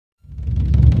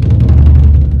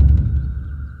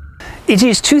It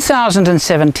is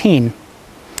 2017.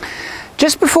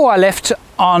 Just before I left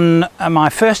on my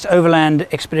first overland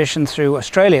expedition through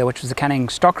Australia, which was the Canning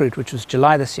stock route, which was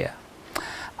July this year,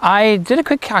 I did a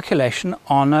quick calculation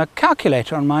on a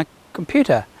calculator on my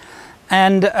computer,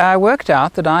 and I worked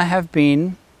out that I have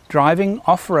been driving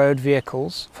off-road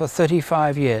vehicles for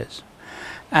 35 years.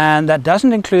 And that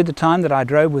doesn't include the time that I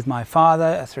drove with my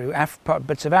father through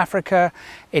bits of Africa.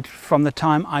 From the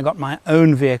time I got my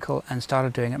own vehicle and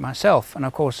started doing it myself. And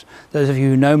of course, those of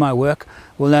you who know my work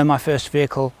will know my first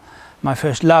vehicle, my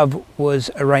first love, was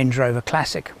a Range Rover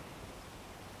Classic.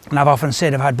 And I've often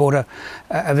said if I'd bought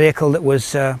a vehicle that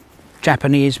was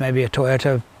Japanese, maybe a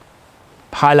Toyota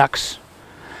Hilux,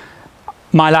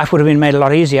 my life would have been made a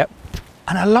lot easier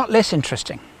and a lot less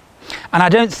interesting. And I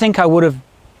don't think I would have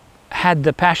had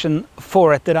the passion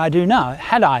for it that I do now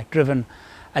had I driven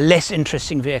a less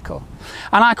interesting vehicle.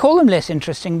 And I call them less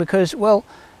interesting because, well,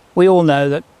 we all know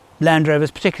that Land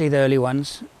Rovers, particularly the early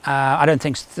ones, I don't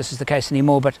think this is the case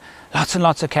anymore, but lots and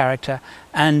lots of character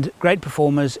and great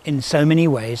performers in so many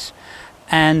ways.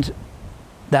 And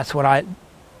that's what I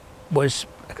was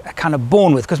kind of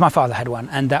born with, because my father had one,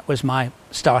 and that was my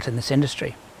start in this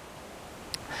industry.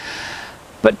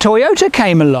 But Toyota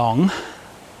came along.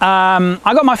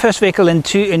 I got my first vehicle in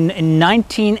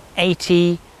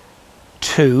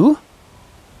 1982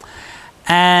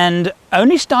 and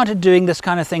only started doing this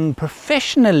kind of thing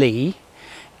professionally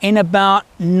in about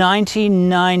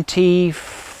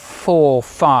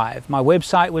 1994-5. My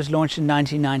website was launched in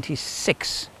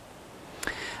 1996.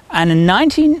 And in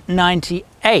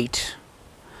 1998,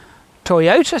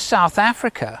 Toyota South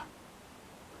Africa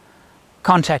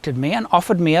contacted me and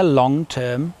offered me a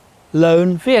long-term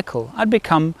loan vehicle. I'd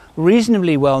become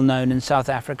reasonably well known in South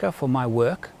Africa for my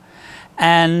work,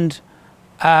 and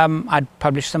I'd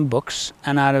published some books,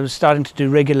 and I was starting to do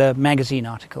regular magazine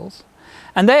articles.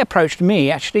 And they approached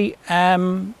me, actually,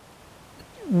 the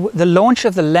launch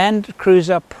of the Land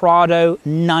Cruiser Prado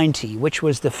 90, which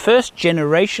was the first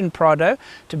generation Prado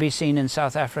to be seen in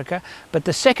South Africa, but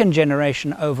the second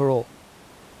generation overall,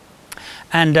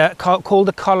 and called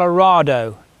the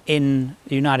Colorado in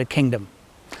the United Kingdom.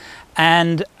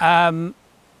 And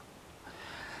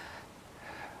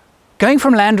going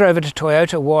from Land Rover to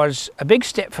Toyota was a big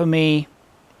step for me,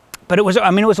 but it was,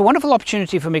 I mean, it was a wonderful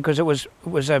opportunity for me because it was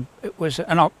an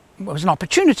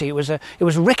opportunity. It was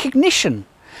recognition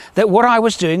that what I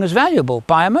was doing was valuable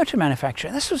by a motor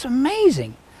manufacturer. This was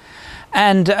amazing,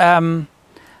 and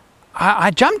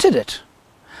I jumped at it.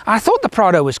 I thought the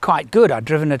Prado was quite good. I'd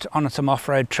driven it on some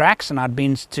off-road tracks, and I'd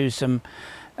been to some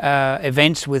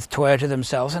events with Toyota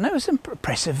themselves, and it was an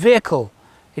impressive vehicle.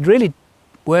 It really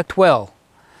worked well,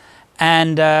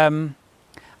 and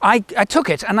I took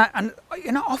it. And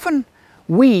you know, often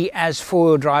we as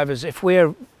four-wheel drivers, if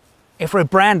we're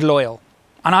brand loyal,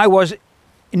 and I was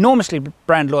enormously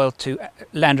brand loyal to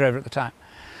Land Rover at the time,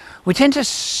 we tend to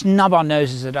snub our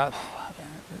noses at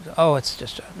oh, it's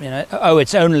just, you know, oh,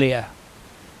 it's only a,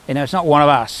 you know, it's not one of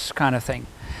us kind of thing,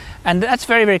 and that's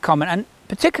very, very common. And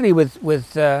particularly with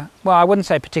well, I wouldn't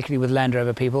say particularly with Land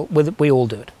Rover people, we all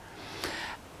do it.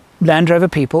 Land Rover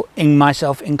people,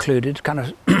 myself included, kind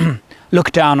of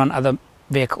look down on other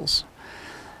vehicles.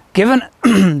 Given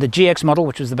the GX model,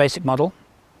 which was the basic model,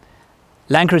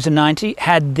 Land Cruiser 90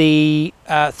 had the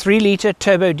 3-litre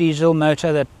turbo diesel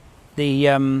motor, that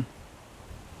the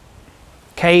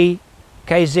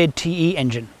KZTE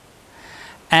engine.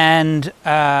 And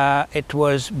it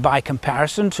was, by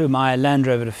comparison to my Land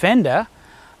Rover Defender,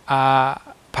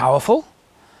 powerful.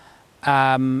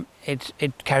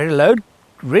 It carried a load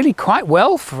really quite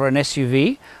well for an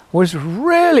SUV, was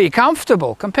really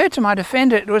comfortable. Compared to my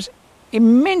Defender, it was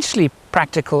immensely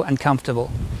practical and comfortable.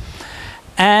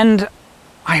 And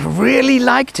I really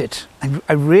liked it.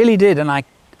 I really did, and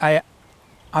I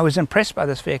was impressed by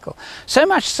this vehicle. So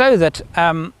much so that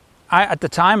at the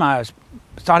time I was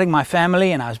starting my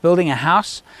family and I was building a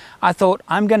house. I thought,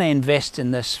 I'm going to invest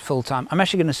in this full time. I'm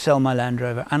actually going to sell my Land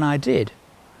Rover, and I did.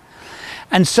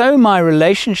 And so my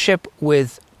relationship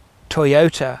with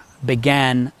Toyota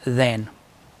began then.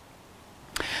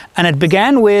 And it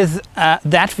began with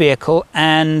that vehicle,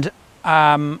 and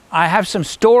I have some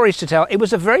stories to tell. It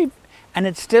was a very, and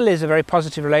it still is a very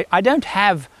positive relationship. I don't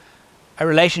have a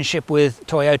relationship with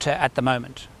Toyota at the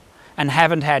moment, and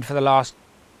haven't had for the last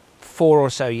 4 or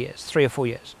so years, 3 or 4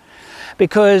 years,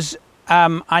 because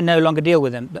I no longer deal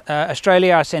with them.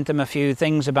 Australia, I sent them a few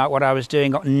things about what I was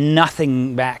doing, got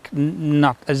nothing back,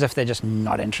 not as if they're just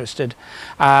not interested.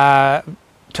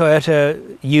 Toyota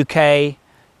UK,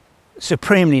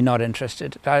 supremely not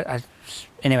interested.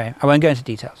 Anyway, I won't go into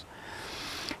details.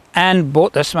 And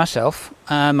bought this myself,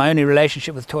 My only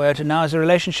relationship with Toyota now is a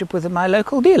relationship with my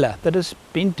local dealer that has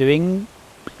been doing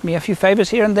me a few favors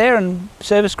here and there, and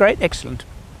service great, excellent.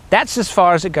 That's as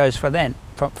far as it goes for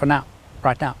now,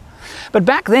 right now. But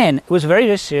back then, it was a very,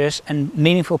 very serious and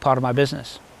meaningful part of my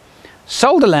business.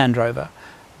 Sold a Land Rover,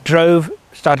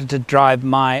 started to drive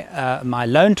my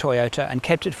loan Toyota, and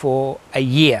kept it for a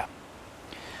year.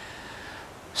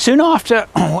 Soon after,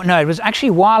 no, it was actually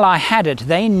while I had it,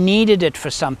 they needed it for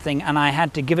something, and I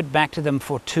had to give it back to them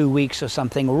for 2 weeks or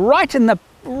something, right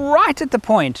at the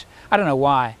point. I don't know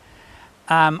why.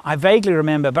 I vaguely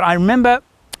remember, but I remember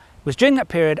it was during that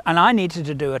period, and I needed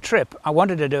to do a trip. I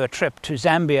wanted to do a trip to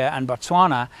Zambia and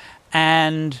Botswana,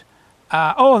 and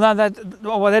well,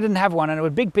 they didn't have one, and it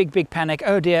was big panic.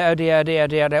 Oh dear, oh dear, oh dear, oh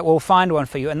dear, oh dear. We'll find one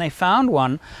for you. And they found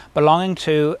one belonging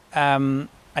to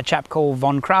a chap called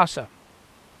Von Krauser,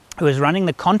 who was running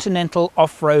the Continental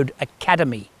Off-Road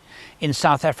Academy in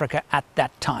South Africa at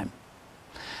that time.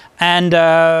 And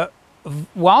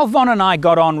while Von and I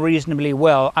got on reasonably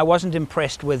well, I wasn't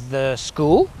impressed with the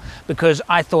school, because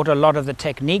I thought a lot of the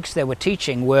techniques they were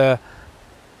teaching were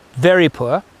very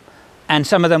poor, and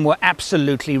some of them were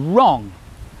absolutely wrong.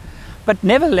 But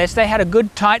nevertheless, they had a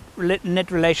good, tight-knit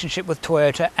relationship with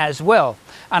Toyota as well.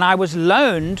 And I was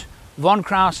loaned Von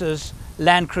Krauser's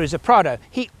Land Cruiser Prado.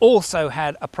 He also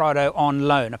had a Prado on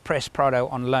loan, a pressed Prado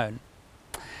on loan.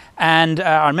 And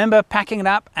I remember packing it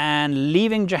up and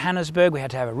leaving Johannesburg. We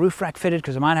had to have a roof rack fitted,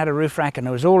 because mine had a roof rack, and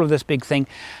there was all of this big thing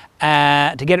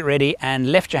to get it ready,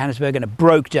 and left Johannesburg, and it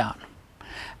broke down.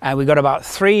 We got about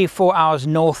 3-4 hours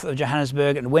north of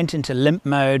Johannesburg and went into limp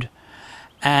mode,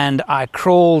 and I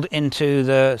crawled into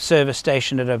the service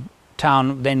station at a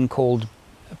town then called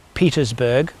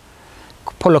Petersburg.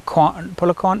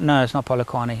 Polokwane? No, it's not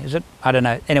Polokwane, is it? I don't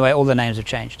know. Anyway, all the names have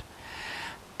changed.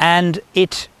 And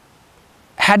it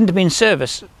hadn't been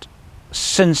serviced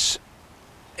since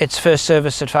its first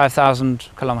service at 5,000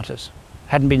 kilometers.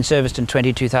 Hadn't been serviced in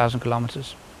 22,000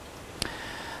 kilometers.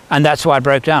 And that's why it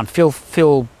broke down.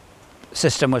 Fuel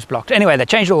system was blocked. Anyway, they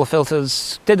changed all the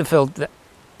filters, did the filter,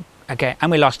 okay, and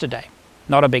we lost a day.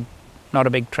 Not a big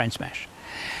train smash.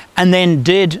 And then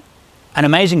did an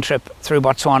amazing trip through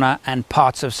Botswana and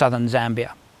parts of southern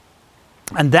Zambia.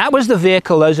 And that was the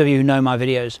vehicle, those of you who know my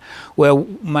videos, where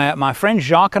my friend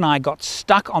Jacques and I got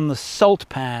stuck on the salt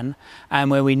pan, and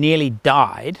where we nearly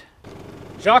died.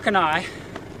 Jacques and I,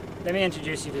 let me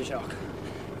introduce you to Jacques.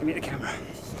 Give me the camera.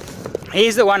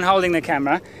 He's the one holding the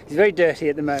camera. He's very dirty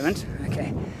at the moment.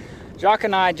 Okay. Jacques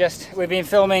and I we've been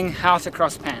filming how to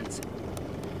cross pans.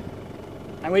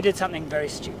 And we did something very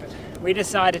stupid. We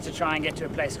decided to try and get to a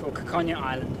place called Kokonya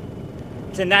Island.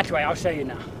 It's in that way, I'll show you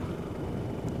now.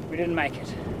 We didn't make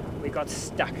it. We got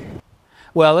stuck.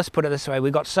 Well, let's put it this way. We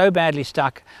got so badly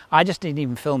stuck, I just didn't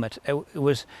even film it. It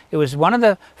was one of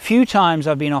the few times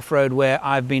I've been off-road where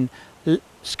I've been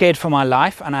scared for my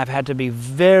life, and I've had to be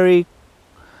very,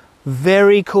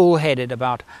 very cool-headed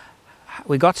about.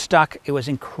 We got stuck. It was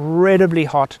incredibly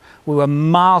hot. We were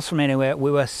miles from anywhere.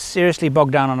 We were seriously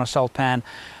bogged down on a salt pan.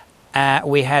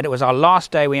 It was our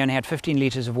last day. We only had 15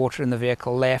 liters of water in the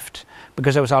vehicle left,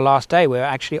 because it was our last day. We were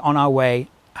actually on our way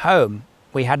home.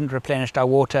 We hadn't replenished our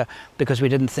water because we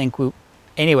didn't think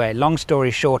anyway, long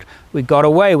story short, we got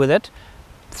away with it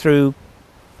through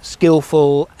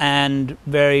skillful and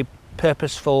very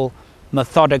purposeful,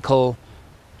 methodical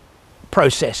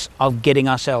process of getting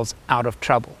ourselves out of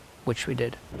trouble, which we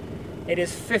did. It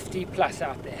is 50 plus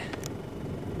out there.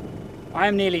 I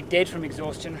am nearly dead from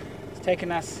exhaustion. It's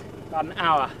taken us about an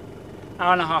hour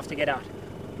and a half to get out.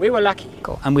 We were lucky.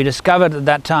 And we discovered at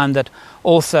that time that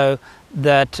also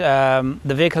that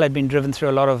the vehicle had been driven through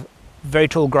a lot of very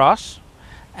tall grass,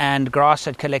 and grass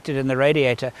had collected in the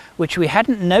radiator, which we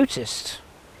hadn't noticed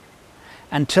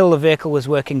until the vehicle was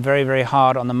working very, very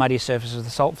hard on the muddy surface of the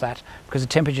salt flat, because the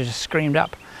temperature just screamed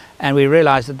up. And we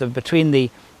realized that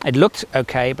it looked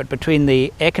okay, but between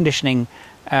the air conditioning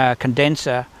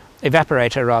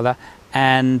evaporator rather,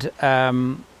 and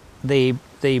the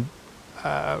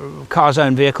car's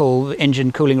own vehicle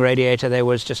engine cooling radiator, there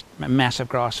was just a massive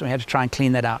grass, so we had to try and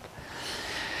clean that out.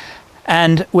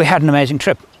 And we had an amazing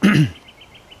trip.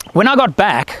 When I got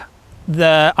back,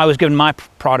 I was given my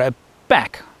Prado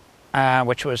back,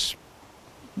 which was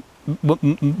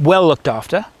well looked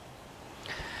after.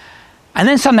 And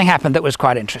then something happened that was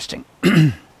quite interesting.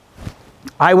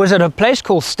 I was at a place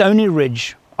called Stony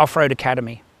Ridge Off-Road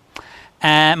Academy,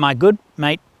 and my good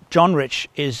mate John Rich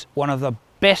is one of the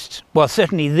best, well,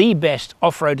 certainly the best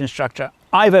off-road instructor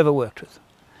I've ever worked with.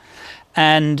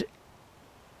 And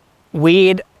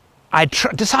I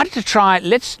decided to try,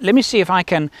 let me see if I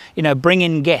can, bring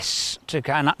in guests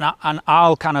and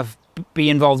I'll kind of be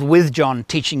involved with John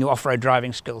teaching you off-road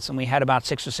driving skills, and we had about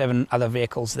 6 or 7 other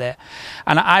vehicles there.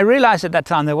 And I realized at that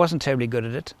time that I wasn't terribly good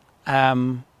at it.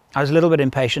 I was a little bit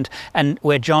impatient, and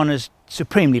where John is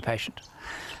supremely patient.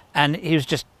 And he's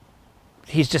just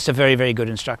a very, very good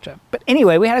instructor. But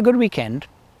anyway, we had a good weekend,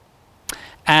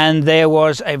 and there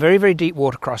was a very, very deep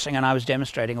water crossing, and I was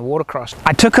demonstrating a water cross.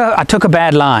 I took a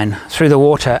bad line through the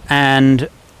water, and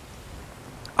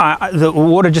the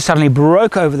water just suddenly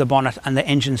broke over the bonnet and the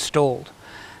engine stalled.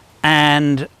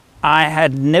 And I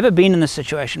had never been in this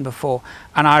situation before,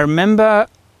 and I remember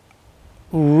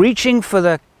reaching for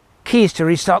the keys to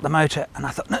restart the motor, and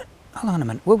I thought, no, hold on a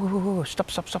minute, whoa,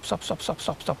 stop,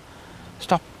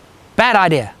 bad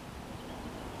idea,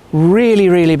 really,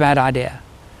 really bad idea.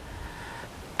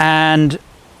 And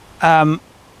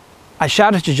I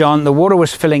shouted to John, the water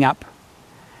was filling up,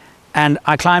 and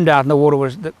I climbed out, and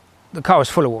the car was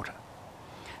full of water,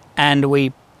 and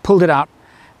we pulled it out.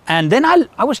 And then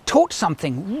I was taught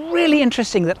something really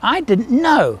interesting that I didn't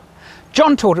know.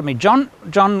 John taught it me. John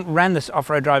ran this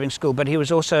off-road driving school, but he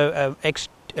was also an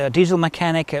ex-diesel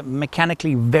mechanic,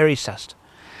 mechanically very sussed.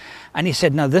 And he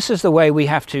said, no, this is the way we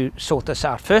have to sort this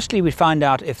out. Firstly, we find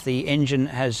out if the engine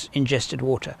has ingested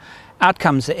water. Out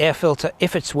comes the air filter.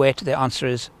 If it's wet, the answer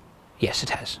is yes, it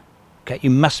has. Okay, you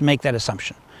must make that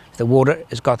assumption. If the water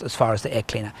has got as far as the air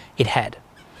cleaner, it had.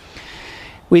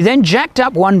 We then jacked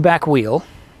up one back wheel,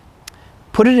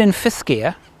 put it in 5th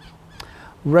gear,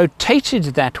 rotated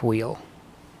that wheel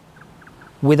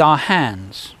with our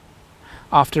hands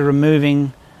after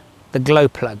removing the glow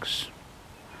plugs,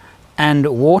 and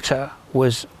water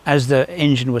was, as the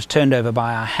engine was turned over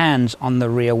by our hands on the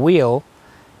rear wheel,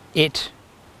 it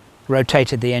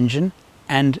rotated the engine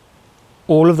and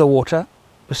all of the water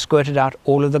was squirted out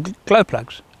all of the glow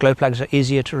plugs. Glow plugs are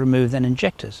easier to remove than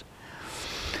injectors,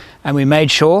 and we made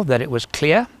sure that it was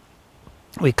clear.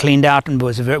 We cleaned out and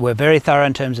were very thorough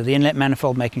in terms of the inlet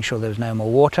manifold, making sure there was no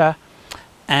more water.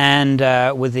 And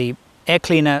with the air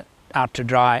cleaner out to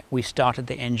dry, we started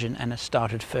the engine, and it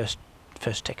started first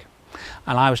tick.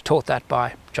 And I was taught that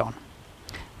by John.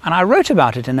 And I wrote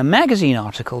about it in a magazine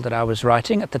article that I was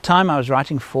writing. At the time I was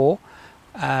writing for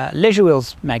Leisure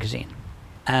Wheels magazine.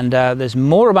 And there's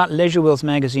more about Leisure Wheels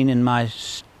magazine in my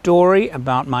story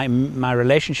about my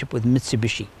relationship with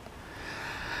Mitsubishi.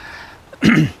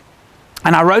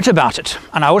 And I wrote about it,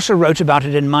 and I also wrote about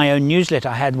it in my own newsletter.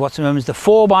 I had what's known as the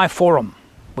 4x Forum,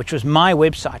 which was my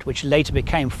website, which later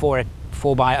became 4x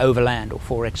Overland or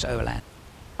 4X Overland.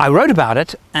 I wrote about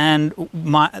it, and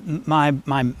my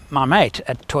mate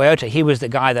at Toyota, he was the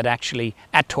guy that actually,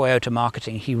 at Toyota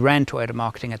marketing, he ran Toyota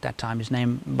marketing at that time, his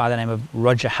name, by the name of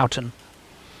Roger Houghton.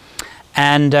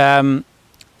 And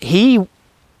he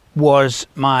was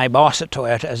my boss at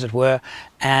Toyota, as it were,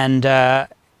 and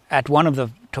at one of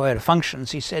the Toyota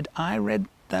functions, he said, I read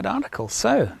that article,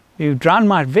 so you drowned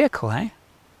my vehicle, eh?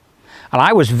 And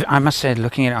I must say,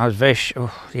 looking at it, I was very,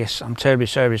 oh, yes, I'm terribly,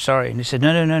 terribly sorry. And he said,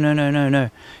 no, you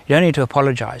don't need to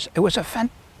apologize. It was a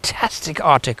fantastic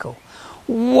article.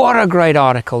 What a great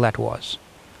article that was.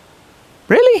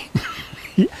 Really?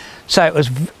 So it was,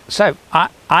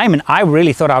 I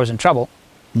really thought I was in trouble.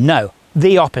 No,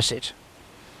 the opposite.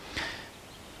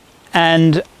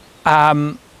 And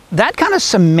that kind of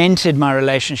cemented my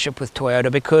relationship with Toyota,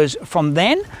 because from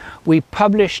then we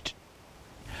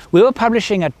were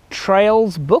publishing a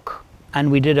Trails book, and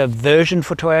we did a version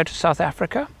for Toyota South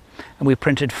Africa, and we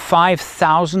printed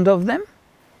 5,000 of them.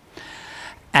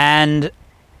 And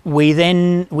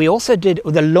we also did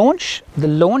the launch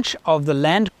of the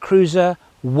Land Cruiser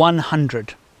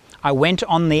 100. I went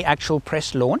on the actual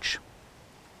press launch,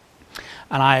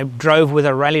 and I drove with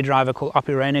a rally driver called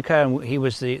Oppie Reinecker, and he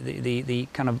was the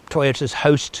kind of Toyota's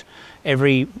host.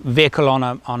 Every vehicle on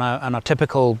a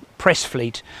typical press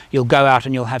fleet, you'll go out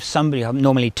and you'll have somebody,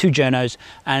 normally 2 journos,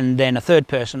 and then a third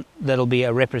person that'll be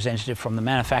a representative from the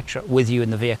manufacturer with you in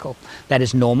the vehicle. That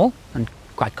is normal and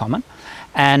quite common.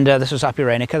 And this was Oppie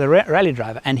Reinecker, the rally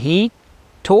driver, and he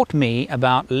taught me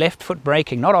about left foot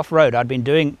braking, not off-road. I'd been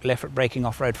doing left foot braking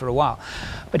off-road for a while,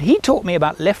 but he taught me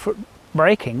about left foot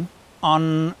braking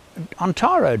on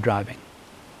tar road driving.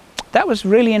 That was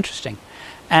really interesting,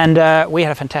 and we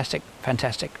had a fantastic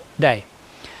day.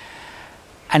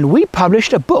 And we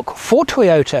published a book for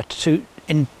Toyota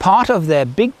in part of their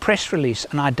big press release,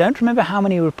 and I don't remember how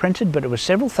many were printed, but it was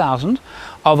several thousand,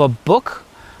 of a book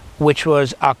which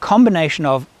was a combination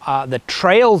of the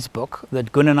Trails book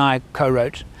that Gunn and I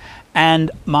co-wrote and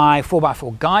my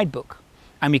 4x4 guidebook,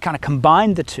 and we kind of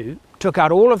combined the two, took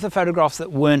out all of the photographs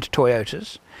that weren't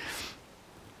Toyotas,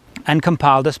 and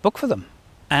compiled this book for them.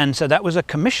 And so that was a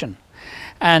commission.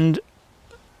 And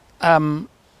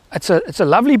it's a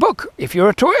lovely book if you're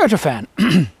a Toyota fan.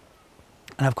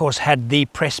 And of course had the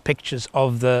press pictures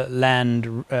of the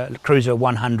Land Cruiser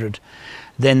 100.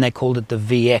 Then they called it the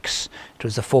VX. It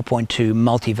was the 4.2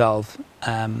 multi-valve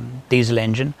diesel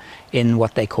engine in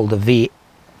what they called the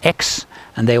VX,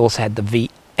 and they also had the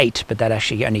V8, but that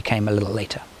actually only came a little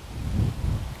later.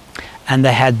 And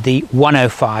they had the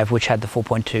 105, which had the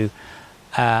 4.2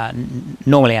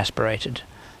 normally aspirated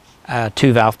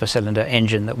 2-valve per cylinder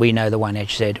engine that we know, the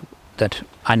 1HZ, that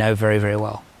I know very, very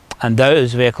well. And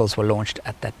those vehicles were launched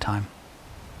at that time.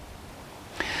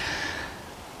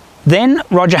 Then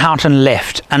Roger Houghton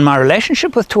left, and my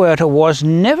relationship with Toyota was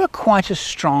never quite as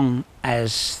strong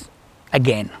as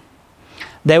again.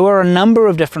 There were a number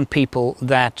of different people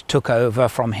that took over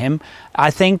from him.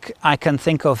 I think I can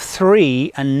think of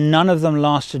 3, and none of them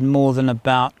lasted more than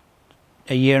about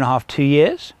a year and a half, 2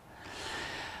 years.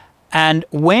 And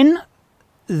when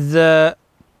the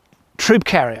Troop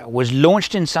Carrier was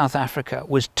launched in South Africa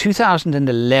was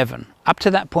 2011. Up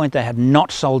to that point they had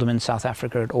not sold them in South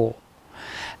Africa at all.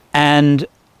 And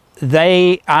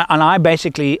I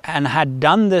basically had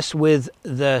done this with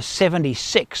the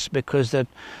 76, because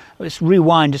let's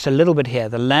rewind just a little bit here.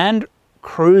 The Land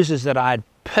Cruisers that I had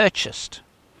purchased,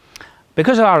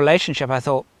 because of our relationship, I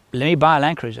thought, let me buy a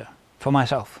Land Cruiser for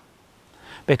myself,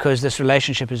 because this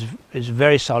relationship is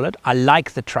very solid. I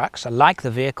like the trucks, I like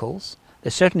the vehicles. They're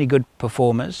certainly good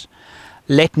performers.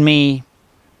 Let me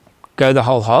go the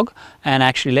whole hog and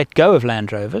actually let go of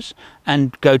Land Rovers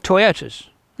and go Toyotas.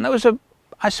 And that was,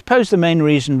 I suppose, the main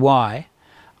reason why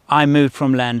I moved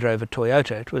from Land Rover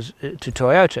Toyota. It was to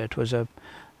Toyota. It was a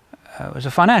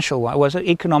financial one. It was an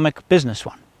economic business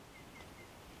one.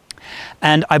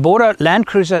 And I bought a Land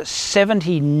Cruiser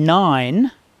 79.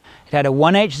 It had a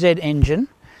 1HZ engine,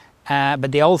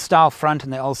 but the old style front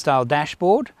and the old style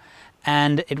dashboard.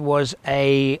 And it was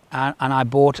and I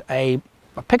bought a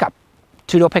pickup,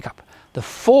 2-door pickup. The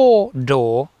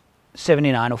 4-door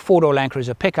 79 or 4-door Land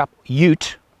Cruiser pickup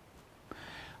Ute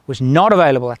was not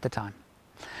available at the time.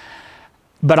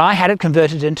 But I had it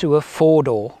converted into a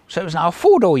 4-door, so it was now a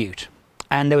 4-door Ute.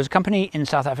 And there was a company in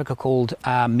South Africa called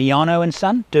Miano and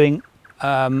Son doing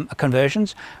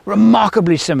conversions,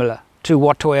 remarkably similar to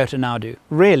what Toyota now do.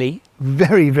 Really,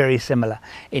 very, very similar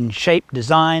in shape,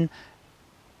 design.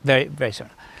 Very, very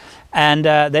similar. And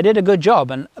they did a good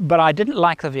job, but I didn't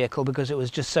like the vehicle because it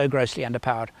was just so grossly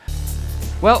underpowered.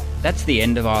 Well, that's the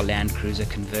end of our Land Cruiser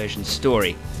conversion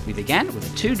story. We began with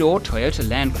a 2-door Toyota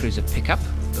Land Cruiser pickup,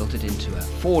 built it into a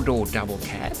 4-door double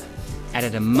cab,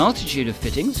 added a multitude of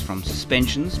fittings from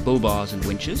suspensions, bull bars and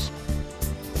winches.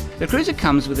 The Cruiser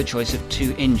comes with a choice of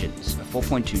 2 engines, a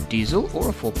 4.2 diesel or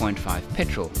a 4.5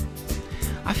 petrol.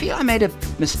 I feel I made a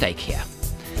mistake here.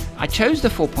 I chose the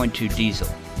 4.2 diesel.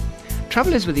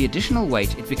 Trouble is, with the additional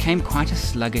weight, it became quite a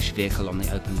sluggish vehicle on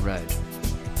the open road.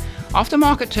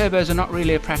 Aftermarket turbos are not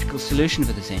really a practical solution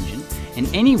for this engine. In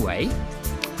any way,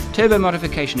 turbo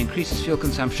modification increases fuel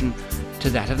consumption to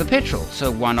that of the petrol,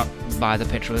 so why not buy the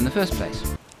petrol in the first place?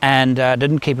 And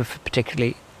didn't keep it for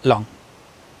particularly long.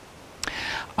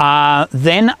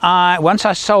 Then once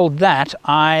I sold that,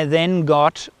 I then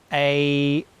got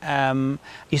a,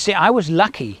 you see, I was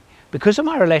lucky. Because of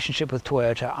my relationship with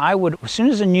Toyota, I would, as soon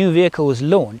as a new vehicle was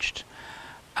launched,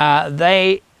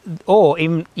 or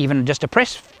even just a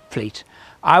press fleet,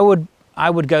 I would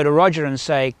go to Roger and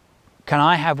say, can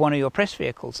I have one of your press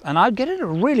vehicles? And I'd get it at a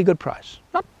really good price.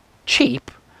 Not cheap,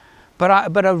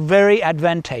 but a very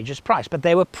advantageous price. But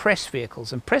they were press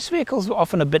vehicles, and press vehicles were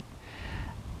often a bit,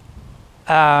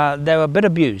 they were a bit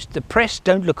abused. The press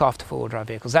don't look after four-wheel drive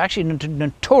vehicles. They're actually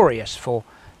notorious for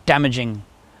damaging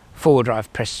four-wheel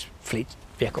drive press fleet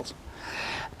vehicles.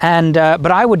 And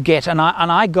but I would get, and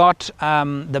I got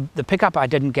the pickup I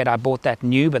didn't get. I bought that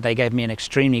new, but they gave me an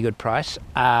extremely good price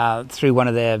through one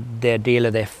of their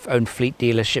own fleet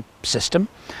dealership system.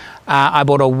 I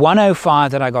bought a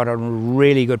 105 that I got at a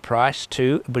really good price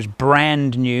too. It was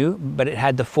brand new, but it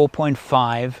had the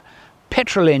 4.5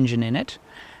 petrol engine in it,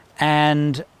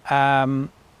 and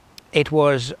it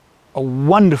was a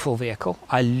wonderful vehicle.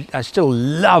 I still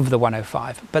love the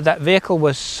 105, but that vehicle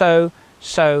was so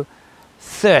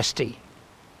thirsty.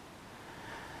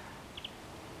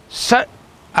 So,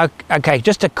 okay,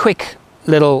 just a quick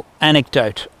little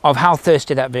anecdote of how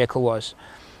thirsty that vehicle was.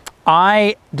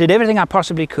 I did everything I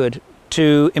possibly could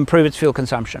to improve its fuel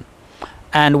consumption.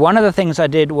 And one of the things I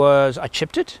did was I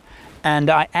chipped it, and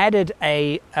I added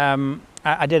I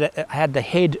had the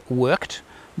head worked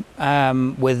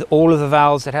with all of the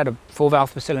valves that had a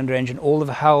 4-valve per cylinder engine, all of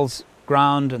the hulls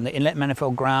ground and the inlet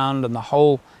manifold ground and the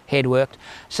whole head worked.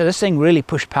 So this thing really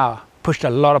pushed a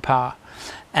lot of power.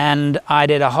 and I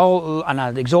did a whole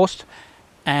exhaust,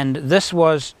 and this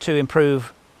was to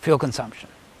improve fuel consumption.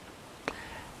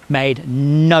 Made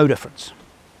no difference.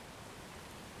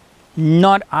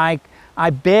 I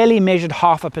barely measured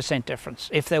 0.5% difference,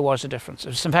 if there was a difference.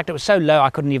 In fact, it was so low I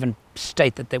couldn't even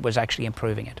state that it was actually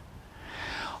improving it.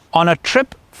 On a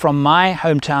trip from my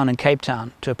hometown in Cape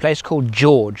Town to a place called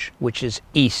George, which is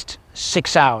east,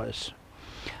 6 hours,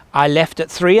 I left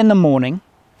at 3 in the morning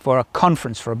for a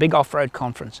conference, for a big off-road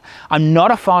conference. I'm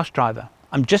not a fast driver.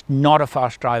 I'm just not a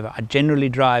fast driver. I generally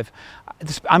drive,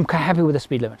 I'm happy with the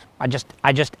speed limit. I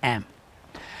just am.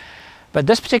 But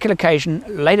this particular occasion,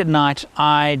 late at night,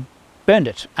 I burned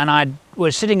it, and I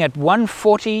was sitting at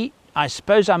 140. I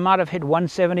suppose I might have hit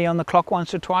 170 on the clock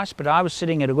once or twice, but I was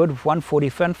sitting at a good 140,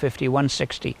 150,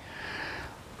 160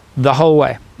 the whole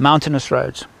way, mountainous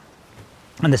roads.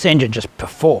 And this engine just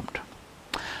performed.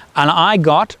 And I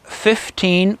got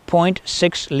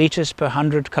 15.6 litres per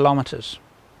 100 kilometers.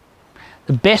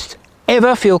 The best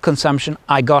ever fuel consumption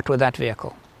I got with that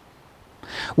vehicle.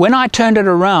 When I turned it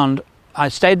around, I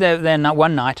stayed there then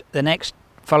one night. The next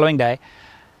following day,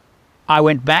 I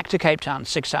went back to Cape Town,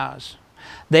 6 hours.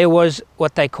 There was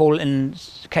what they call in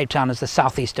Cape Town as the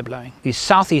southeaster blowing. The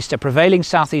southeaster, prevailing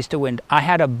southeaster wind. I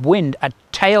had a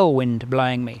tailwind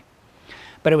blowing me.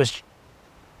 But it was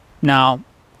now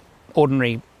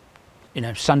ordinary,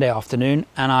 Sunday afternoon,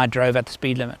 and I drove at the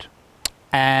speed limit.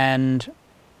 And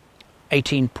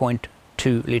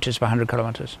 18.2 litres per 100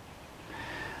 kilometers.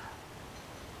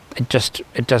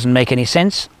 It doesn't make any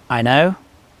sense. I know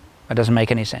it doesn't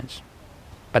make any sense,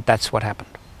 but that's what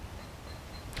happened.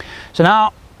 So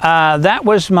now that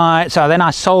was so then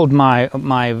I sold my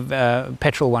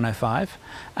petrol 105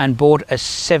 and bought a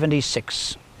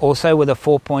 76, also with a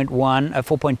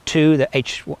 4.2, the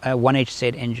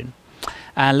 1HZ engine.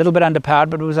 A little bit underpowered,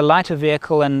 but it was a lighter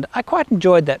vehicle, and I quite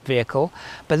enjoyed that vehicle.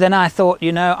 But then I thought,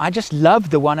 I just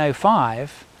loved the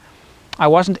 105. I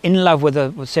wasn't in love with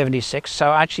the 76, so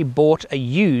I actually bought a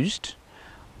used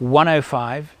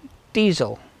 105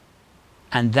 diesel,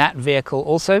 and that vehicle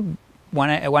also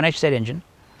 1HZ engine,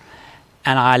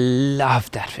 and I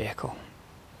loved that vehicle.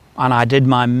 And I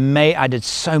did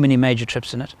so many major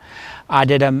trips in it. I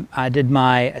did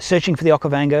my searching for the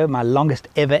Okavango, my longest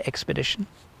ever expedition.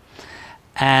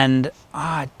 And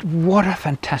what a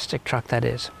fantastic truck that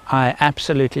is. I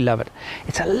absolutely love it.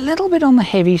 It's a little bit on the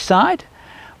heavy side,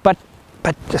 but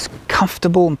just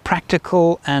comfortable and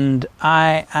practical. And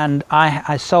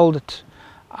I sold it.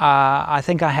 I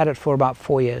think I had it for about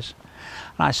 4 years.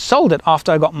 And I sold it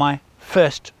after I got my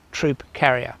first troop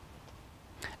carrier.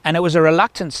 And it was a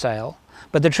reluctant sale,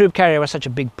 but the troop carrier was such a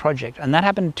big project, and that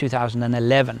happened in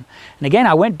 2011. And again,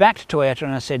 I went back to Toyota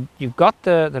and I said, you've got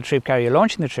the troop carrier, you're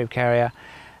launching the troop carrier,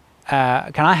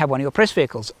 can I have one of your press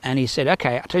vehicles? And he said,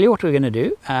 okay, I'll tell you what we're going to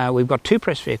do. We've got 2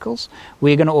 press vehicles,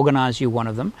 we're going to organize you one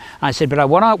of them. And I said, but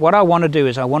what I want to do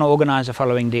is I want to organize the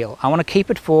following deal. I want to keep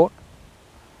it for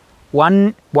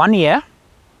one year,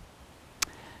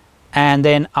 and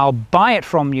then I'll buy it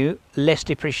from you, less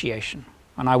depreciation.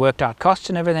 And I worked out costs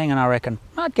and everything, and I reckon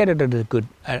I'd get it at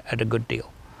a good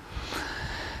deal.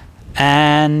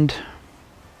 And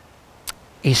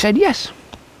he said yes.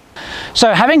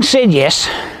 So having said yes,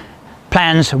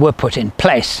 plans were put in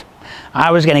place.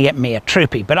 I was going to get me a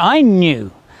troopy, but I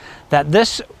knew that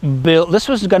this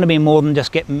was going to be more than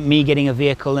just me getting a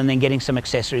vehicle and then getting some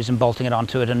accessories and bolting it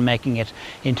onto it and making it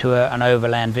into an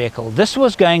overland vehicle. This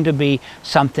was going to be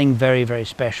something very, very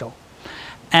special.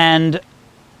 And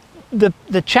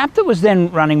the chap that was then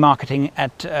running marketing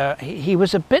at he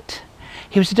was a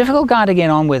difficult guy to get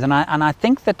on with, and I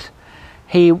think that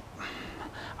I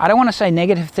don't want to say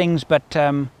negative things, but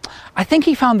I think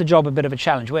he found the job a bit of a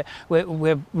challenge.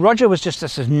 Where Roger was just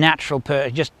this natural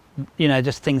just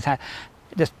things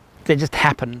they just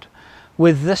happened.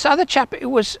 With this other chap, it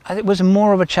was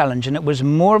more of a challenge, and it was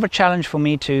more of a challenge for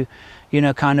me to,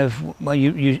 well,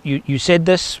 you said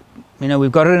this,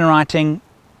 we've got it in writing.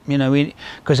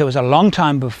 Because there was a long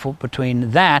time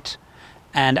between that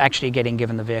and actually getting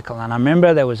given the vehicle. And I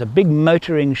remember there was a big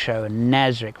motoring show in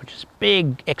Nasrec, which is a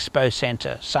big expo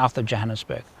center south of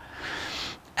Johannesburg.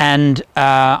 And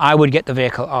I would get the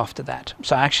vehicle after that.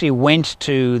 So I actually went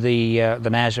to the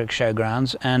Nasrec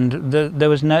showgrounds, and there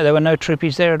were no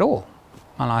troopies there at all.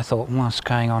 And I thought, what's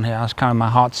going on here? My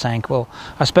heart sank. Well,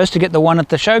 I was supposed to get the one at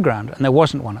the showground, and there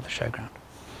wasn't one at the showground.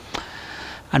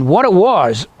 And what it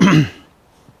was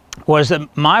was that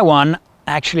my one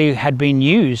actually had been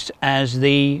used as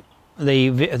the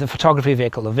photography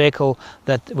vehicle, the vehicle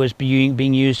that was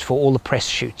being used for all the press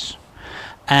shoots.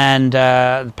 And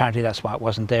apparently that's why it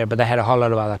wasn't there, but they had a whole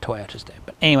lot of other Toyotas there.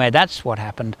 But anyway, that's what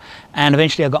happened. And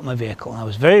eventually I got my vehicle. And I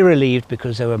was very relieved,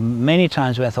 because there were many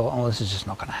times where I thought, oh, this is just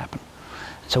not going to happen.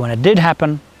 So when it did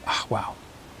happen, oh, wow.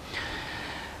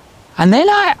 And then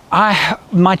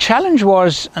my challenge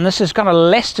was, and this has got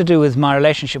less to do with my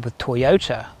relationship with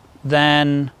Toyota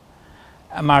than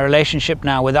my relationship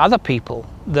now with other people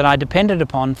that I depended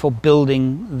upon for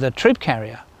building the troop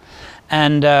carrier.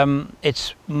 And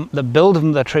the build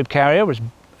of the troop carrier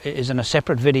is in a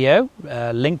separate video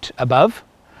linked above.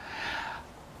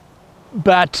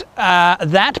 But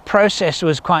that process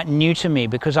was quite new to me,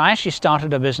 because I actually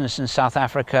started a business in South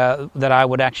Africa that I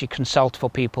would actually consult for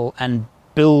people and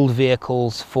build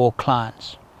vehicles for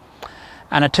clients.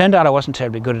 And it turned out I wasn't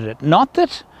terribly good at it. Not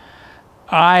that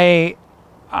I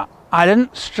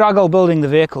didn't struggle building the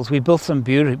vehicles. We built some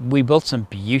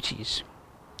beauties.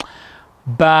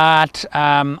 But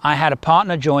I had a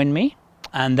partner join me,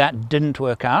 and that didn't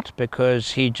work out,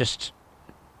 because he just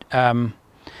it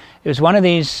was one of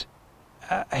these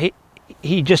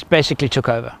he just basically took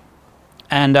over.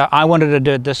 And I wanted to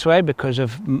do it this way because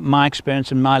of my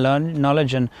experience and my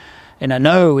knowledge, and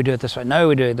no, we do it this way, no,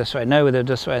 we do it this way, no, we do it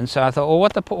this way. And so I thought, well,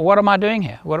 what am I doing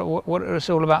here? What is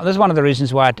it all about? This is one of the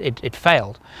reasons why it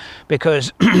failed,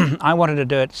 because I wanted to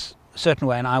do it a certain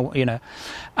way,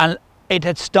 and it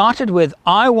had started with,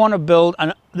 I want to build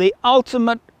the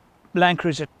ultimate Land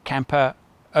Cruiser camper,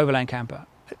 overland camper.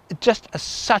 Just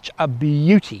such a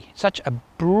beauty, such a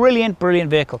brilliant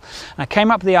vehicle. And I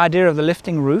came up with the idea of the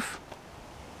lifting roof.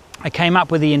 I came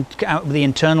up with the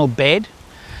internal bed.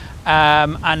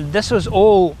 And this was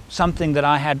all something that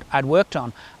I'd worked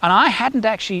on. And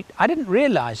I didn't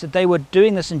realize that they were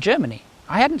doing this in Germany.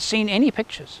 I hadn't seen any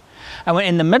pictures. And when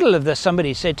in the middle of this,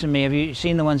 somebody said to me, have you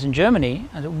seen the ones in Germany?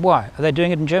 I said, why? Are they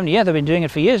doing it in Germany? Yeah, they've been doing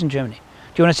it for years in Germany. Do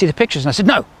you want to see the pictures? And I said,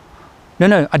 no,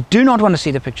 I do not want to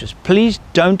see the pictures. Please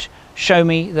don't show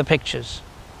me the pictures.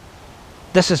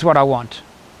 This is what I want,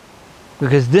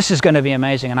 because this is going to be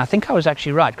amazing. And I think I was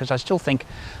actually right, because I still think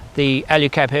the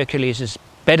Alucab Hercules is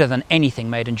better than anything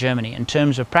made in Germany in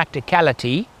terms of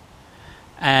practicality,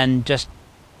 and just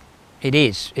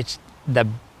it's the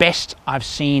best I've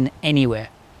seen anywhere.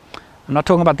 I'm not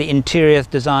talking about the interior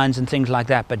designs and things like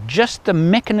that, but just the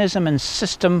mechanism and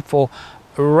system for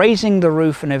raising the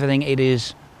roof and everything. It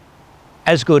is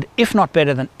as good, if not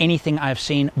better, than anything I've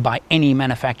seen by any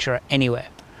manufacturer anywhere.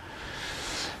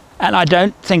 And I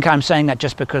don't think I'm saying that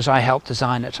just because I helped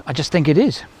design it. I just think it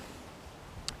is.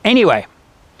 Anyway,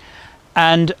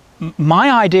 and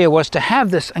my idea was to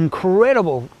have this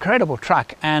incredible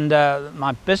truck, and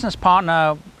my business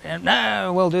partner,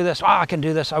 no, we'll do this, I can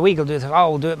do this, we can do this,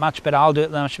 we'll do it much better, I'll do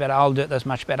it much better, I'll do it this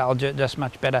much better, I'll do it this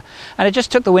much better. And it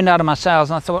just took the wind out of my sails,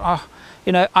 and I thought,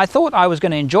 I thought I was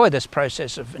going to enjoy this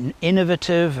process of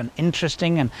innovative and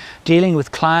interesting, and dealing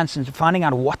with clients and finding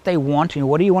out what they want.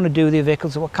 What do you want to do with your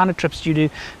vehicles? What kind of trips do you do?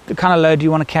 The kind of load do you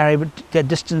want to carry? The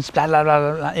distance, blah, blah,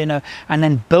 blah, blah, and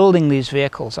then building these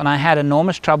vehicles. And I had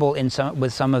enormous trouble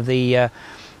with some of the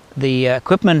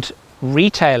equipment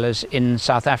retailers in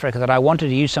South Africa that I wanted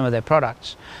to use some of their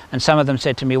products. And some of them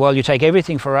said to me, well, you take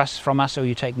everything from us, or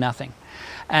you take nothing.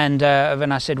 And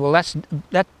then I said, well,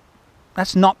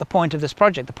 that's not the point of this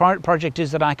project. The project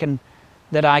is that I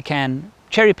can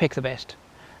cherry pick the best,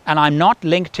 and I'm not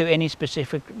linked to any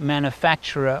specific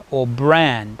manufacturer or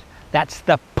brand. That's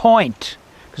the point,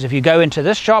 because if you go into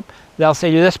this shop, they'll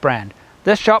sell you this brand,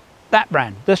 this shop, that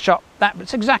brand, this shop, that.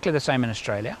 It's exactly the same in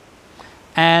Australia.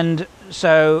 And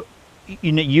so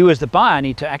you as the buyer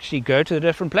need to actually go to the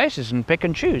different places and pick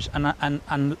and choose, and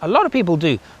a lot of people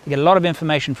do. They get a lot of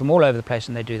information from all over the place,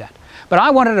 and they do that. But I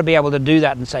wanted to be able to do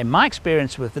that and say, my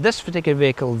experience with this particular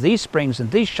vehicle, these springs and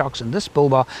these shocks and this bull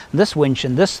bar and this winch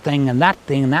and this thing and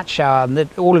that shower and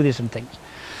all of these different things.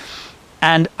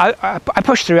 And I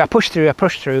pushed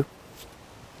through,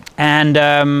 and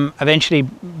eventually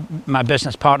my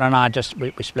business partner and I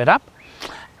we split up.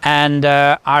 And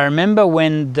I remember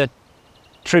when the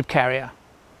troop carrier,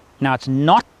 now it's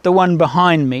not the one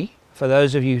behind me, for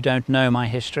those of you who don't know my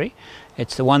history,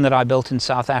 it's the one that I built in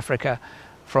South Africa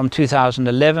from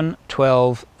 2011,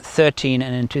 12, 13,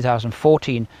 and in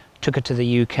 2014 took it to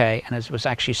the UK, and it was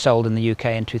actually sold in the UK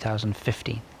in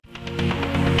 2015.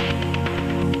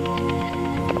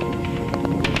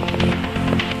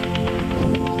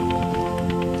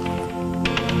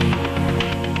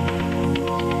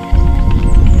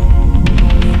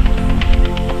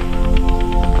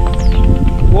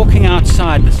 Walking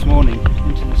outside this morning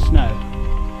into the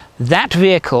snow, that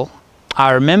vehicle,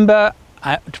 I remember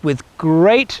with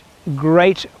great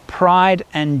pride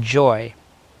and joy,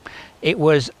 It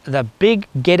was the big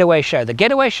Getaway Show. The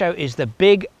Getaway Show is the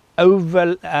big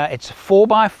it's a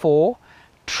 4x4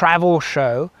 travel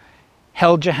show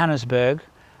held Johannesburg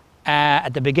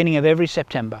at the beginning of every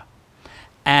September.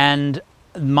 And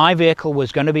my vehicle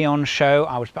was going to be on show.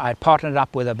 I had partnered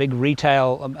up with a big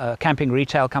retail, camping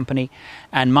retail company,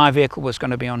 and my vehicle was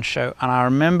going to be on show. And I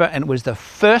remember, and it was the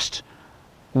first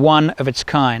one of its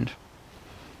kind.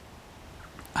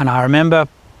 And I remember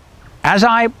as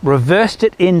I reversed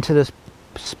it into this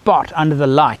spot under the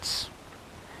lights,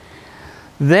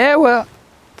 there were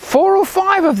 4 or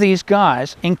 5 of these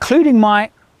guys, including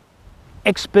my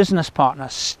ex-business partner,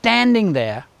 standing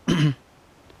there,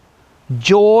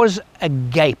 jaws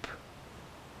agape.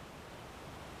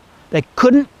 They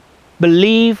couldn't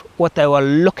believe what they were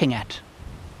looking at.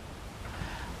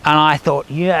 And I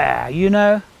thought, yeah, you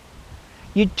know,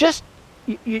 you're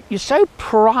so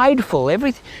prideful.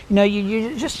 Everything, you know,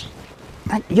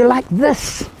 you're like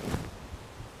this.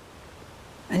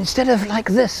 And instead of like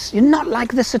this, you're not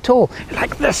like this at all. You're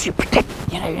like this, you protect,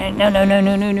 you know,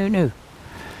 no.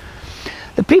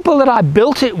 The people that I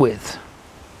built it with,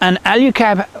 and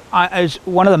Alucab is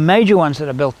one of the major ones that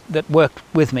I built that worked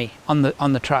with me on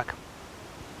the truck.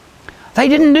 They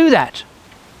didn't do that.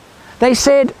 They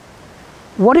said,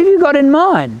 what have you got in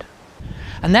mind?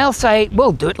 And they'll say,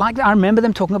 well, do it like that. I remember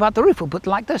them talking about the roof. We'll put it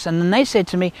like this. And then they said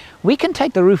to me, we can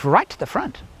take the roof right to the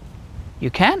front. You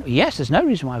can? Yes, there's no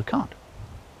reason why we can't.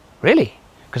 Really?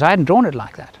 Because I hadn't drawn it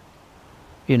like that,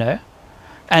 you know.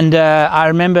 And I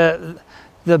remember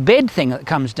the bed thing that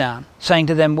comes down, saying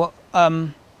to them, well,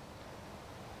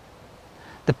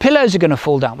 the pillows are going to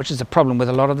fall down, which is a problem with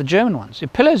a lot of the German ones. Your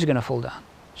pillows are going to fall down.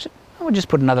 So I would just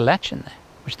put another latch in there,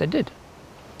 which they did.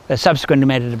 They subsequently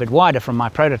made it a bit wider from my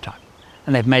prototype,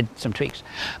 and they've made some tweaks.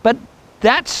 But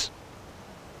that's,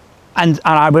 and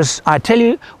I tell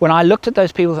you, when I looked at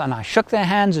those people and I shook their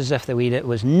hands as if there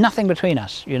was nothing between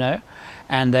us, you know,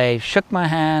 and they shook my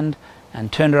hand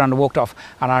and turned around and walked off.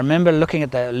 And I remember looking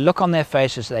at the look on their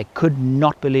faces. They could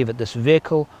not believe it. This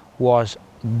vehicle was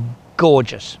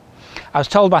gorgeous. I was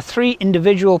told by 3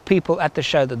 individual people at the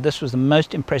show that this was the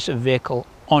most impressive vehicle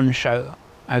on show.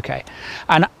 Okay,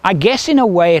 and I guess in a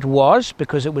way it was,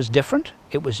 because it was different,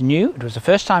 it was new, it was the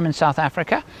first time in South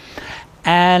Africa,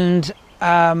 and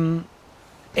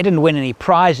it didn't win any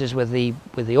prizes with the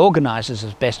organizers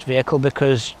as best vehicle,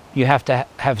 because you have to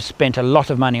have spent a lot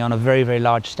of money on a very, very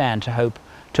large stand to hope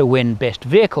to win best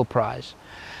vehicle prize.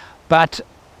 But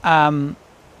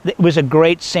it was a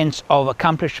great sense of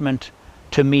accomplishment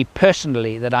to me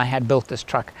personally that I had built this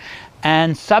truck.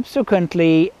 And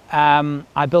subsequently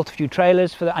I built a few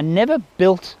trailers for that. I never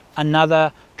built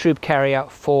another troop carrier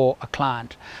for a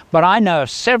client, but I know of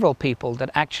several people that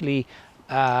actually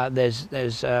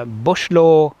there's bush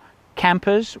law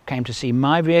campers came to see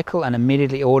my vehicle and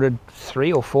immediately ordered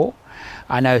 3 or 4.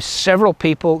 I know several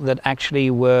people that actually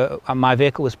were my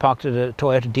vehicle was parked at a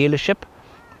Toyota dealership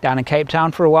down in Cape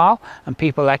Town for a while, and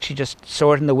people actually just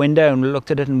saw it in the window and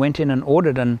looked at it and went in and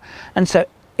ordered, and so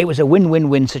it was a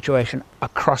win-win-win situation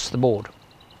across the board.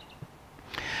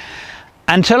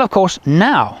 Until, of course,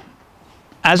 now,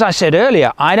 as I said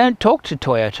earlier, I don't talk to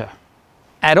Toyota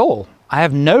at all. I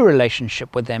have no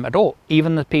relationship with them at all,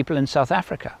 even the people in South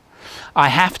Africa. I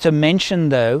have to mention,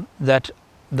 though, that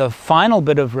the final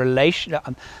bit of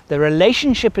the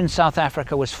relationship in South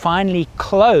Africa was finally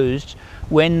closed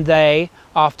when they,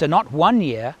 after not 1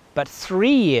 year, but 3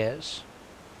 years,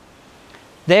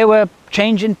 they were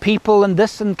changing people and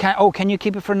this and can you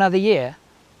keep it for another year?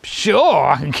 Sure,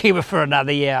 I can keep it for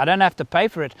another year. I don't have to pay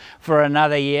for it for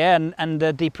another year, and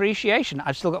the depreciation,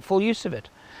 I've still got full use of it.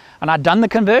 And I'd done the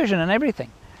conversion and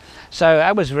everything. So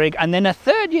that was very, and then a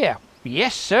 3rd year,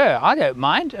 yes sir, I don't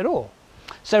mind at all.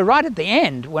 So right at the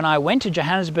end, when I went to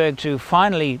Johannesburg to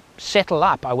finally settle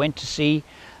up, I went to see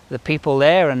the people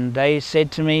there, and they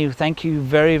said to me, thank you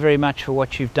very, very much for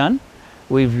what you've done.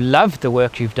 We've loved the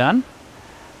work you've done.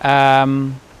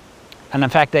 And in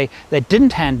fact, they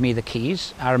didn't hand me the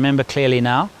keys. I remember clearly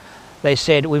now. They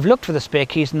said, we've looked for the spare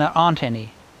keys and there aren't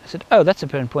any. I said, oh, that's a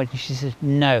point. And she said,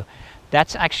 no,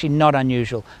 that's actually not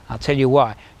unusual. I'll tell you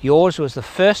why. Yours was the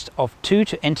first of 2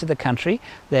 to enter the country.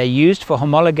 They're used for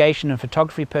homologation and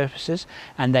photography purposes,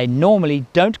 and they normally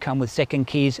don't come with second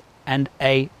keys and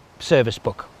a service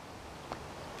book.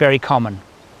 Very common.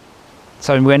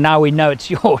 So now we know it's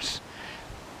yours.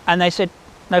 And they said,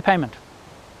 no payment.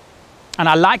 And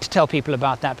I like to tell people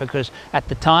about that, because at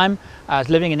the time I was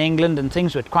living in England and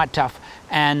things were quite tough,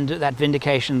 and that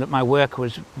vindication that my work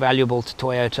was valuable to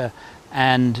Toyota,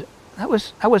 and that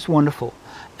was wonderful.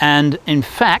 And in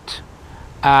fact,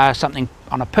 something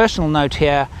on a personal note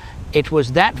here, it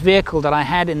was that vehicle that I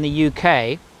had in the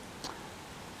UK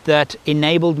that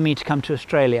enabled me to come to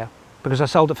Australia, because I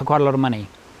sold it for quite a lot of money.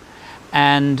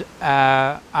 And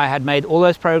I had made all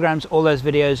those programs, all those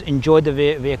videos, enjoyed the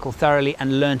vehicle thoroughly,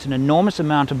 and learnt an enormous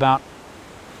amount about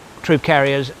troop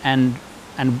carriers and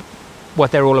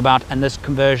what they're all about, and this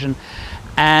conversion.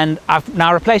 And I've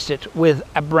now replaced it with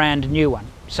a brand new one.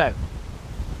 So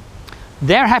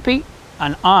they're happy,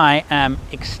 and I am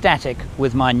ecstatic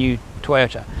with my new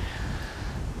Toyota.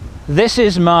 This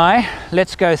is my,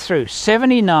 let's go through,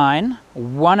 79,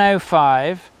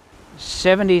 105,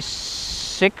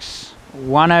 76,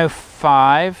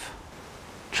 105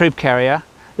 troop carrier.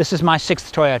 This is my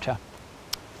sixth Toyota,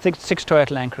 sixth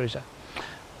Toyota Land Cruiser.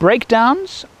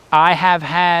 Breakdowns, I have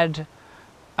had,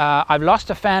 I've lost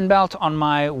a fan belt on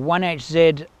my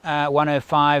 1HZ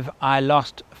 105. I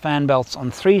lost fan belts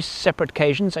on 3 separate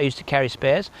occasions. I used to carry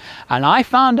spares, and I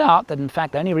found out that in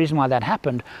fact the only reason why that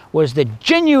happened was the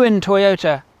genuine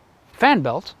Toyota fan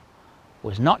belt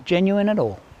was not genuine at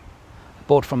all. I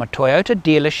bought from a Toyota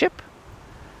dealership.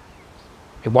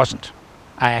 It wasn't.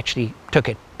 I actually took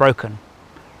it broken,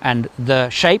 and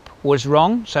the shape was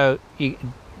wrong, so it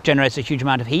generates a huge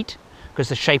amount of heat because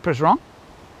the shape was wrong.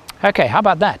 Okay, how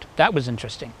about that? That was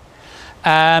interesting.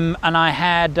 And I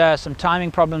had some timing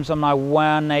problems on my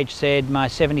 1HZ, my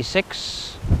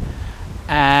 76,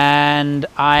 and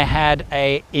I had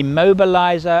a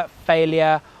immobilizer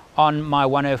failure on my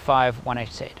 105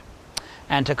 1HZ.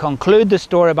 And to conclude the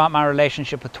story about my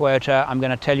relationship with Toyota, I'm going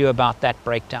to tell you about that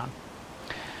breakdown.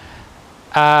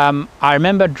 I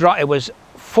remember it was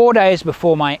 4 days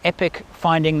before my epic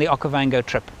finding the Okavango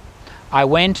trip. I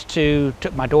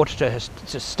took my daughter to her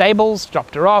stables,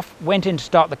 dropped her off, went in to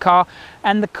start the car,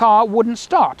 and the car wouldn't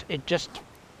start. It just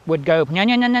would go,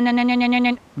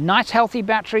 nice healthy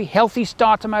battery, healthy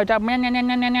starter motor,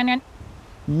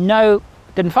 no,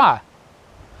 didn't fire.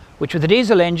 Which with a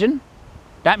diesel engine,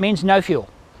 that means no fuel.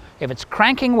 If it's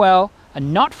cranking well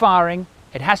and not firing,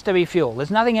 it has to be fuel.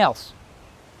 There's nothing else.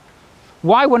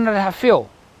 Why wouldn't it have fuel?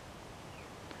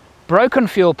 Broken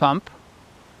fuel pump.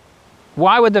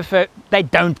 Why would they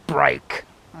don't break?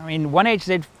 I mean,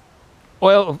 1HZ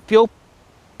oil fuel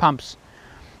pumps,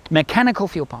 mechanical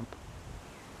fuel pump,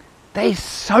 they're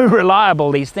so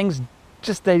reliable, these things,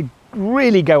 just they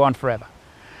really go on forever.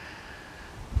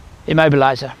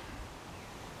 Immobilizer.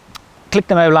 Clicked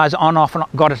the immobilizer on, off, and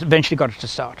eventually got it to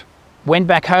start. Went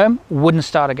back home, wouldn't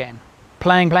start again.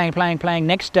 Playing.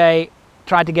 Next day,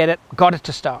 tried to get it, got it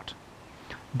to start.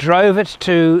 Drove it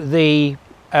to the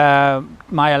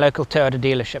my local Toyota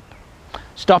dealership,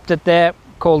 stopped it there,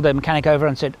 called the mechanic over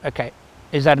and said, okay,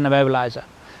 is that an immobilizer?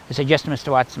 He said, yes,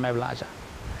 Mr. White, it's an immobilizer.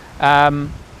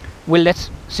 Well, let's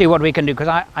see what we can do, because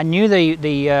I knew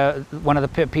one of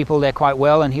the people there quite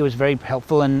well, and he was very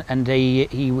helpful, and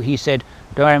he said,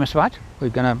 don't worry, Mr. White, we're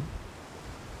going to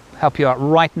help you out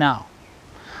right now.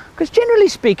 Because generally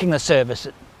speaking, the service,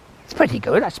 it's pretty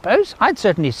good, I suppose. I'd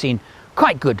certainly seen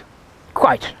quite good,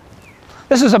 quite.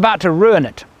 This is about to ruin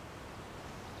it.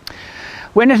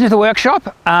 Went into the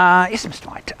workshop. Yes, Mr.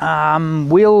 White.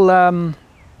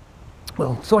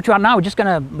 We'll sort you out now. We're just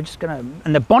gonna.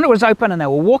 And the bonnet was open, and they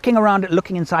were walking around it,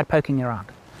 looking inside, poking around.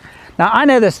 Now I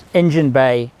know this engine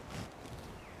bay.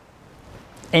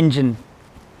 Engine.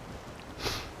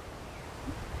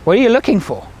 What are you looking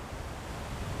for?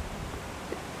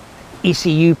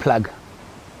 ECU plug.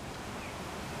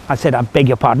 I said, I beg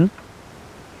your pardon.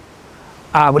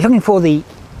 We're looking for the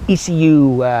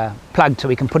ECU plug so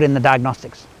we can put in the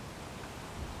diagnostics.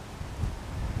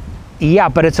 Yeah,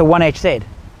 but it's a 1HZ.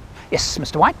 Yes,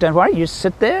 Mr. White, don't worry, you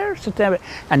sit there.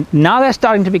 And now they're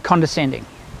starting to be condescending.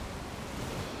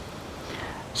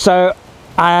 So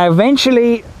I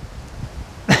eventually,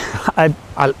 an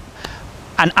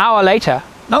hour later,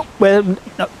 no,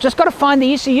 just got to find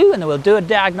the ECU and then we'll do a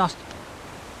diagnostic.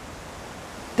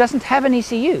 Doesn't have an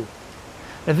ECU.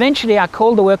 Eventually I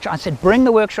called the workshop. I said, bring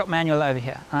the workshop manual over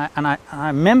here. And I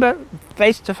remember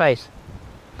face to face,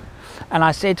 and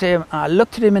I said to him, I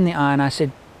looked at him in the eye and I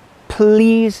said,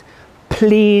 please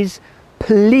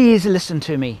listen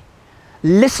to me.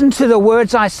 Listen to the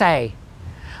words I say.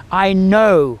 I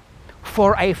know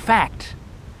for a fact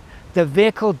the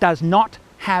vehicle does not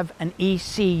have an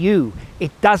ECU.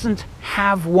 It doesn't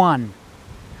have one.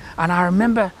 And I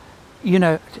remember,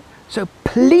 so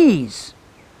please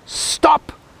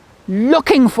stop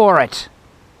looking for it.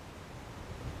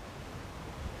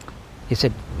 He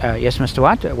said, yes, Mr.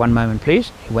 White, one moment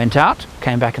please. He went out,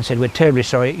 came back and said, we're terribly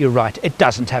sorry, you're right, it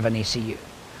doesn't have an ECU.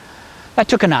 That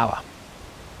took an hour.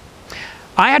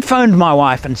 I had phoned my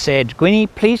wife and said, Gwynnie,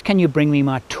 please can you bring me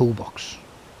my toolbox?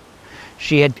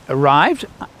 She had arrived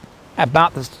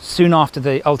soon after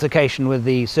the altercation with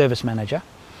the service manager.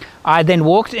 I then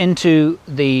walked into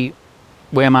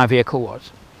where my vehicle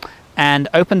was and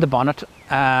opened the bonnet.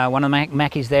 One of the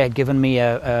Mackies there had given me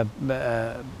a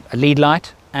lead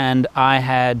light, and I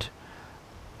had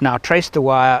now traced the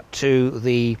wire to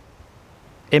the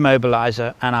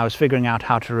immobilizer, and I was figuring out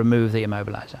how to remove the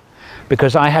immobilizer,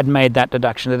 because I had made that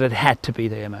deduction that it had to be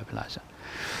the immobilizer.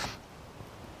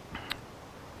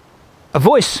 A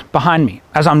voice behind me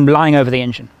as I'm lying over the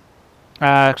engine.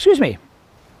 Excuse me.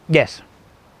 Yes.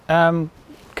 Can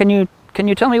you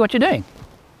tell me what you're doing?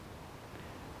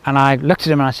 And I looked at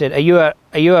him and I said, are you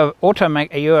a auto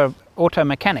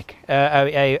mechanic,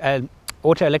 a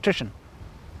auto electrician?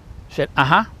 He said,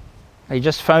 uh-huh. They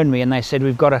just phoned me and they said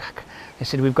we've got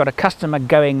a customer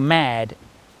going mad.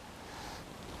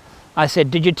 I said,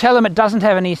 did you tell them it doesn't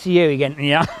have an ECU again?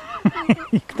 Yeah.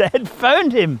 They had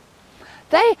phoned him.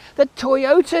 The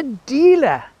Toyota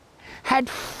dealer had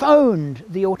phoned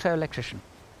the auto electrician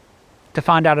to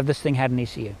find out if this thing had an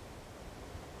ECU.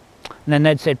 And then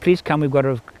they'd said, please come, we've got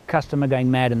a customer going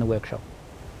mad in the workshop.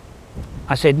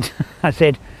 I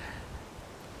said,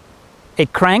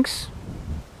 it cranks,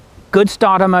 good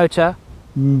starter motor,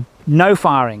 no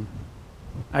firing,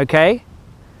 okay?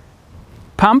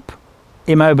 Pump,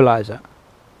 immobilizer.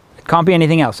 It can't be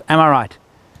anything else, am I right?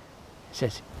 He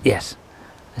says, yes.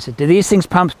 I said, do these things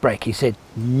pumps break? He said,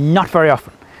 not very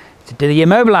often. I said, do the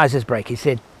immobilizers break? He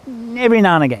said, every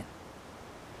now and again.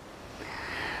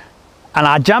 And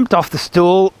I jumped off the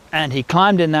stool and he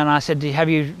climbed in there and I said, have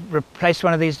you replaced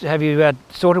one of these, have you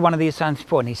sorted one of these times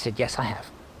before? And he said, yes, I have.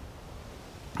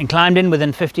 And climbed in.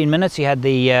 Within 15 minutes he had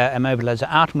the immobilizer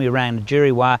out, and we ran a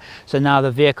jury wire, so now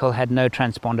the vehicle had no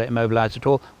transponder immobilizer at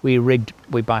all. We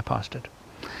bypassed it.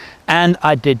 And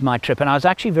I did my trip, and I was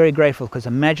actually very grateful, because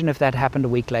imagine if that happened a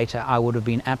week later, I would have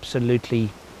been absolutely...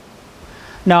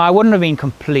 No, I wouldn't have been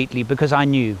completely, because I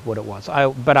knew what it was.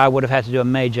 But I would have had to do a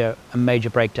major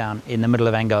breakdown in the middle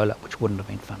of Angola, which wouldn't have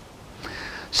been fun.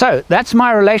 So that's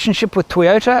my relationship with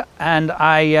Toyota, and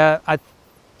I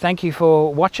thank you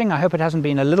for watching. I hope it hasn't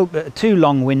been a little bit too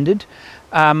long-winded,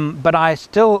 but I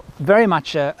still very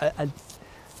much a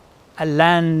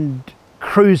Land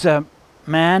Cruiser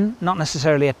man, not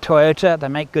necessarily a Toyota. They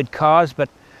make good cars, but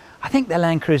I think the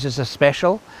Land Cruisers are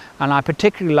special, and I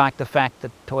particularly like the fact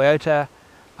that Toyota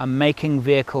are making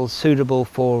vehicles suitable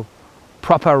for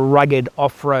proper rugged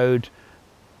off-road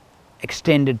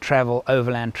extended travel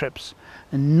overland trips,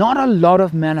 and not a lot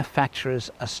of manufacturers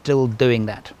are still doing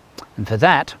that, and for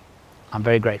that I'm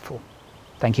very grateful.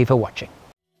 Thank you for watching.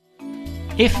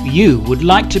 If you would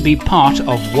like to be part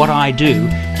of what I do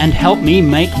and help me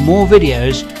make more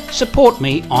videos, support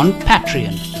me on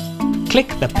Patreon. Click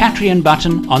the Patreon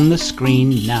button on the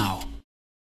screen now.